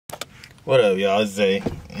What up, y'all? It's Zay,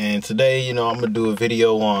 and today, I'm gonna do a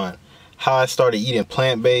video on how I started eating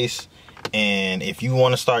plant-based, and if you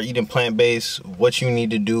want to start eating plant-based, what you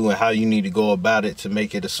need to do and how you need to go about it to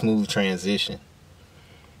make it a smooth transition.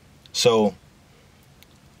 So,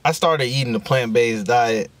 I started eating the plant-based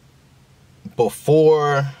diet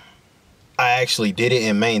before I actually did it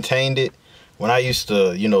and maintained it. When I used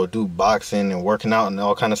to, do boxing and working out and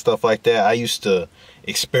all kind of stuff like that, I used to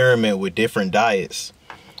experiment with different diets.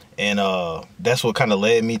 And that's what kind of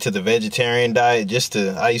led me to the vegetarian diet.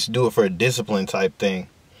 I used to do it for a discipline type thing.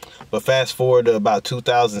 But fast forward to about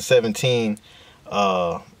 2017,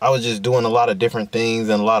 I was just doing a lot of different things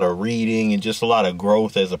and a lot of reading and just a lot of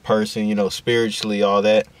growth as a person, spiritually, all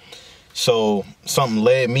that. So something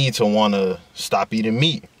led me to want to stop eating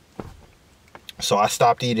meat. So I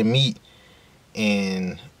stopped eating meat,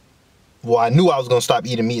 and I knew I was going to stop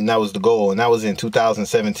eating meat, and that was the goal. And that was in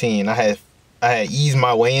 2017. I had eased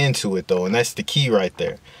my way into it, though, and that's the key right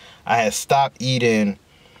there. I had stopped eating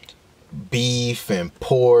beef and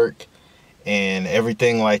pork and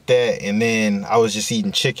everything like that, and then I was just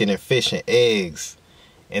eating chicken and fish and eggs.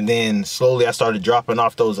 And then slowly I started dropping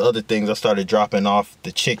off those other things. I started dropping off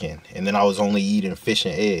the chicken, and then I was only eating fish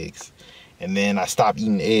and eggs. And then I stopped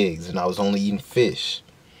eating eggs, and I was only eating fish.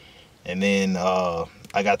 And then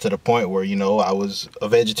I got to the point where, I was a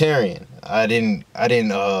vegetarian. I didn't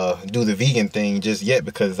do the vegan thing just yet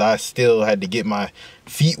because I still had to get my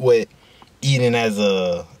feet wet eating as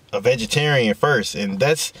a vegetarian first. And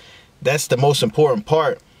that's the most important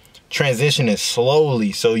part. Transitioning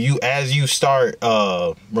slowly. So as you start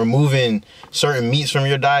removing certain meats from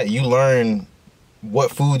your diet, you learn what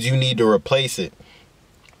foods you need to replace it.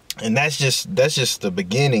 And that's just the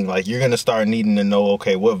beginning. Like, you're gonna start needing to know,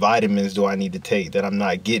 okay, what vitamins do I need to take that I'm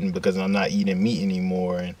not getting because I'm not eating meat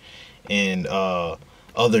anymore, and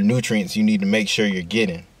other nutrients you need to make sure you're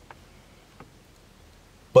getting.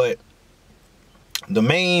 But the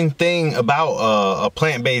main thing about a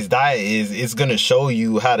plant-based diet is it's gonna show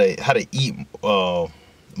you how to eat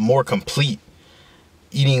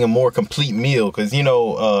eating a more complete meal. Because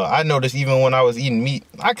I noticed even when I was eating meat,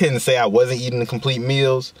 I couldn't say I wasn't eating complete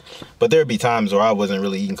meals, but there'd be times where I wasn't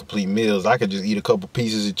really eating complete meals. I could just eat a couple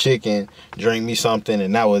pieces of chicken, drink me something,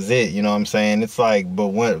 and that was it. You know what I'm saying? It's like,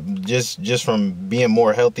 but just from being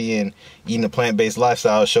more healthy and eating a plant-based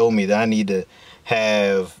lifestyle showed me that I need to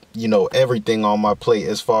have everything on my plate,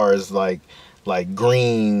 as far as like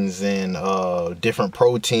greens and different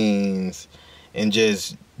proteins, and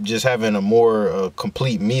just having a more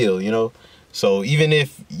complete meal. So even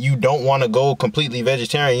if you don't want to go completely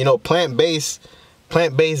vegetarian, plant-based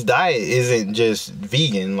diet isn't just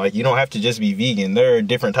vegan. Like, you don't have to just be vegan. There are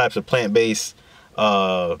different types of plant-based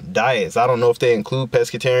diets. I don't know if they include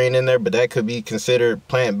pescatarian in there, but that could be considered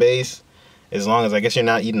plant-based, as long as, I guess, you're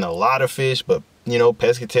not eating a lot of fish. But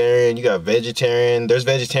pescatarian, you got vegetarian. There's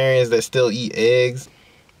vegetarians that still eat eggs.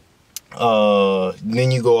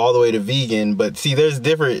 Then you go all the way to vegan. But see, there's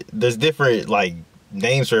different like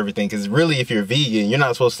names for everything, because really, if you're vegan, you're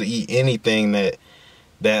not supposed to eat anything that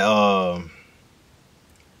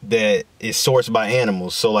is sourced by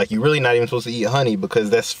animals. So like, you're really not even supposed to eat honey, because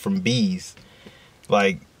that's from bees.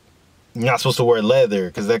 Like, you're not supposed to wear leather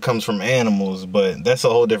because that comes from animals, but that's a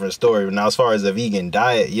whole different story. Now, as far as a vegan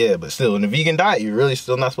diet, yeah, but still, in a vegan diet, you're really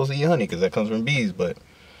still not supposed to eat honey because that comes from bees. But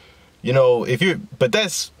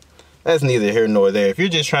that's neither here nor there. If you're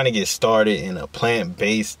just trying to get started in a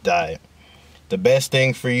plant-based diet, the best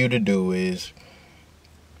thing for you to do is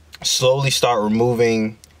slowly start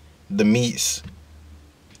removing the meats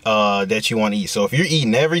that you want to eat. So if you're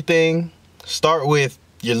eating everything, start with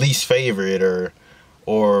your least favorite, or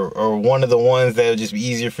one of the ones that would just be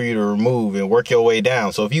easier for you to remove, and work your way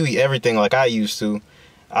down. So if you eat everything like I used to,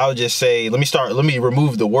 I would just say, let me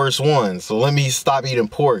remove the worst ones. So let me stop eating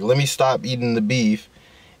pork. Let me stop eating the beef.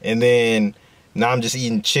 And then now I'm just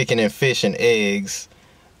eating chicken and fish and eggs.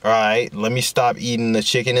 All right, let me stop eating the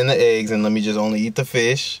chicken and the eggs, and let me just only eat the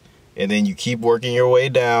fish. And then you keep working your way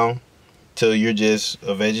down till you're just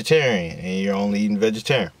a vegetarian and you're only eating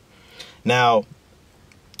vegetarian. Now,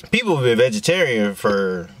 people have been vegetarian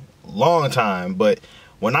for a long time, but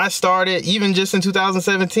when I started, even just in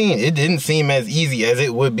 2017, it didn't seem as easy as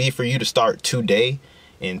it would be for you to start today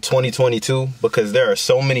in 2022, because there are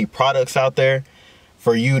so many products out there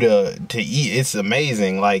for you to eat. It's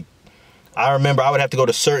amazing. Like, I remember I would have to go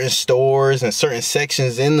to certain stores and certain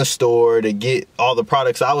sections in the store to get all the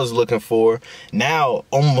products I was looking for. Now,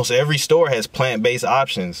 almost every store has plant-based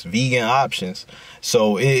options, vegan options.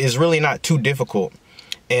 So it's really not too difficult.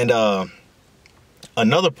 And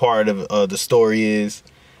another part of the story is,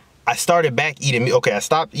 I started back eating meat. Okay, I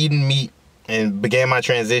stopped eating meat and began my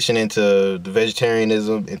transition into the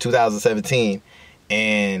vegetarianism in 2017,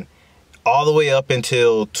 and all the way up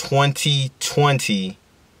until 2020,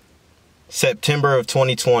 September of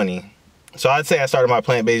 2020. So I'd say I started my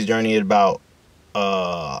plant-based journey at about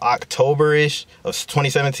October-ish of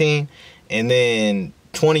 2017, and then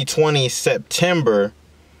 2020 September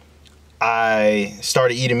I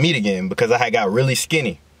started eating meat again because I had got really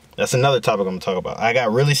skinny. That's another topic I'm gonna talk about. I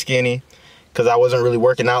got really skinny because I wasn't really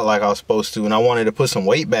working out like I was supposed to, and I wanted to put some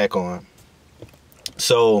weight back on.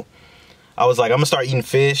 So I was like, I'm gonna start eating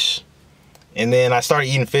fish. And then I started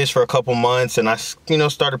eating fish for a couple months, and I,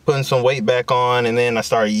 started putting some weight back on. And then I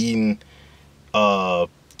started eating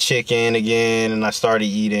chicken again, and I started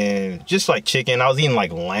eating just like chicken. I was eating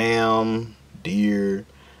like lamb, deer.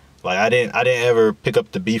 Like I didn't ever pick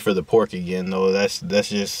up the beef or the pork again, though. That's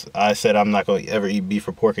just, I said I'm not gonna ever eat beef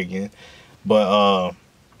or pork again. But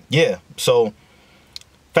yeah. So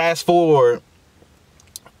fast forward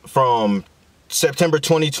from September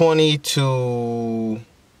 2020 to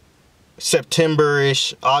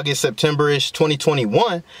September-ish, August, September-ish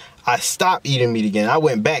 2021, I stopped eating meat again. I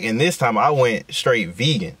went back, and this time I went straight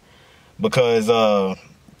vegan because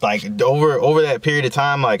like over that period of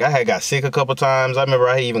time, like I had got sick a couple times. I remember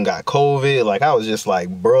I even got COVID. Like I was just like,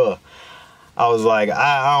 bruh, I was like,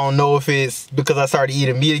 I don't know if it's because I started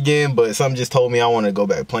eating meat again, but something just told me I want to go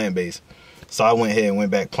back plant-based. So I went ahead and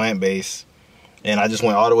went back plant-based, and I just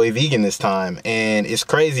went all the way vegan this time. And it's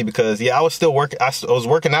crazy because, yeah, I was still working. I was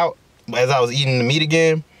working out as I was eating the meat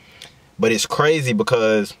again, but it's crazy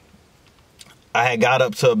because I had got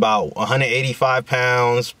up to about 185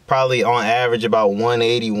 pounds, probably on average about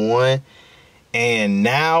 181. And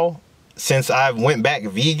now, since I went back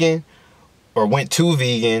vegan, or went to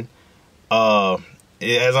vegan,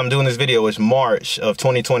 as I'm doing this video, it's March of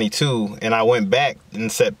 2022, and I went back in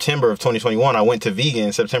September of 2021. I went to vegan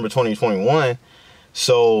in September 2021.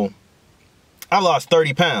 So I lost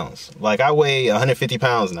 30 pounds. Like I weigh 150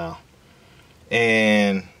 pounds now.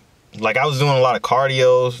 And like I was doing a lot of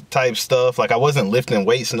cardio type stuff. Like I wasn't lifting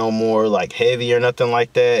weights no more, like heavy or nothing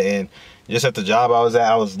like that. And just at the job I was at,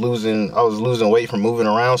 I was losing weight from moving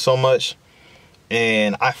around so much.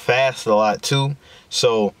 And I fast a lot too.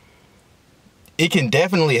 So it can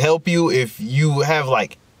definitely help you if you have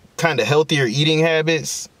like kind of healthier eating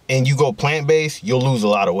habits and you go plant-based, you'll lose a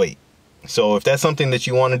lot of weight. So if that's something that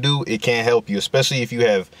you want to do, it can help you, especially if you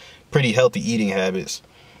have pretty healthy eating habits.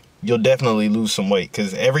 You'll definitely lose some weight,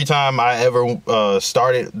 because every time I ever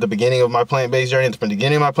started the beginning of my plant-based journey, at the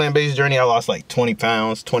beginning of my plant-based journey, I lost like 20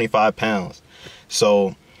 pounds, 25 pounds.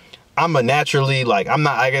 So I'm a naturally, like,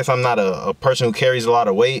 I guess I'm not a person who carries a lot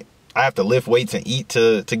of weight. I have to lift weights and eat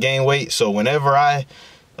to gain weight. So whenever I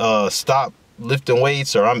stop lifting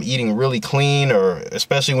weights, or I'm eating really clean, or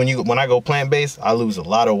especially when I go plant-based, I lose a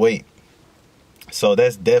lot of weight. So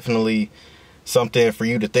that's definitely something for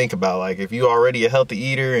you to think about. Like if you're already a healthy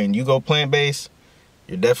eater and you go plant-based,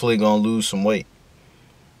 you're definitely gonna lose some weight.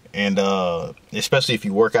 And especially if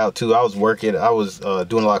you work out too. I was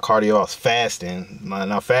doing a lot of cardio. I was fasting.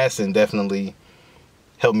 Now fasting definitely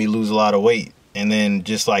helped me lose a lot of weight. And then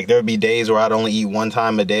just like there'd be days where I'd only eat one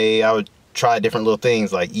time a day. I would try different little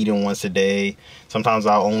things like eating once a day. Sometimes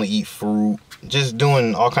I'll only eat fruit. Just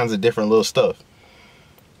doing all kinds of different little stuff.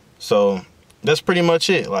 So that's pretty much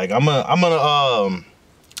it. Like I've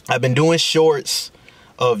been doing shorts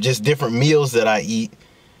of just different meals that I eat,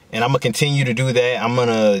 and I'm gonna continue to do that. I'm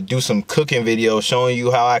gonna do some cooking videos showing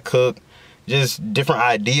you how I cook, just different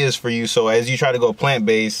ideas for you. So as you try to go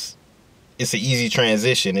plant-based, it's an easy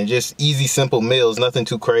transition, and just easy, simple meals, nothing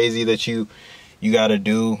too crazy that you gotta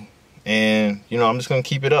do. And I'm just gonna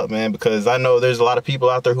keep it up, man, because I know there's a lot of people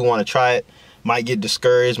out there who want to try it. Might get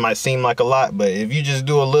discouraged, might seem like a lot, but if you just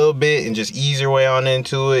do a little bit and just ease your way on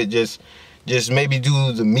into it, just maybe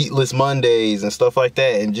do the meatless Mondays and stuff like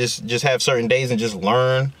that, and just have certain days and just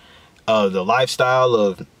learn the lifestyle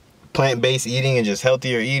of plant-based eating and just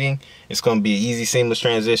healthier eating, it's gonna be an easy, seamless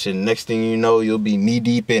transition. Next thing you know, you'll be knee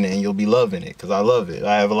deep in it and you'll be loving it, because I love it.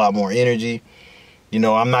 I have a lot more energy.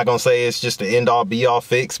 I'm not gonna say it's just the end-all be-all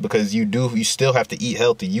fix, because you still have to eat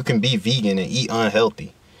healthy. You can be vegan and eat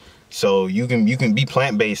unhealthy. So you can be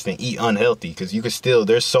plant-based and eat unhealthy, because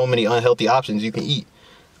there's so many unhealthy options you can eat.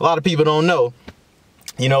 A lot of people don't know,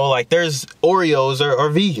 like there's Oreos are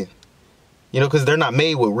vegan, because they're not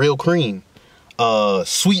made with real cream.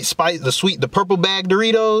 The purple bag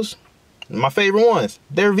Doritos, my favorite ones,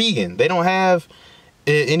 they're vegan. They don't have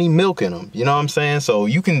any milk in them. You know what I'm saying? So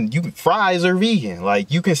fries are vegan. Like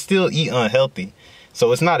you can still eat unhealthy.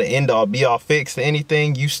 So it's not an end all be all fix to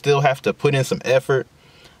anything. You still have to put in some effort.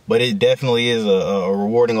 but it definitely is a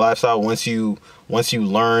rewarding lifestyle once you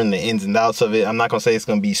learn the ins and outs of it. I'm not gonna say it's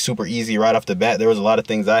gonna be super easy right off the bat. There was a lot of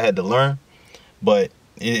things I had to learn, but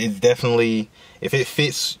it's definitely, if it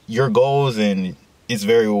fits your goals, and it's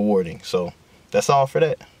very rewarding. So that's all for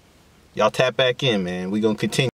that. Y'all tap back in, man. We gonna continue.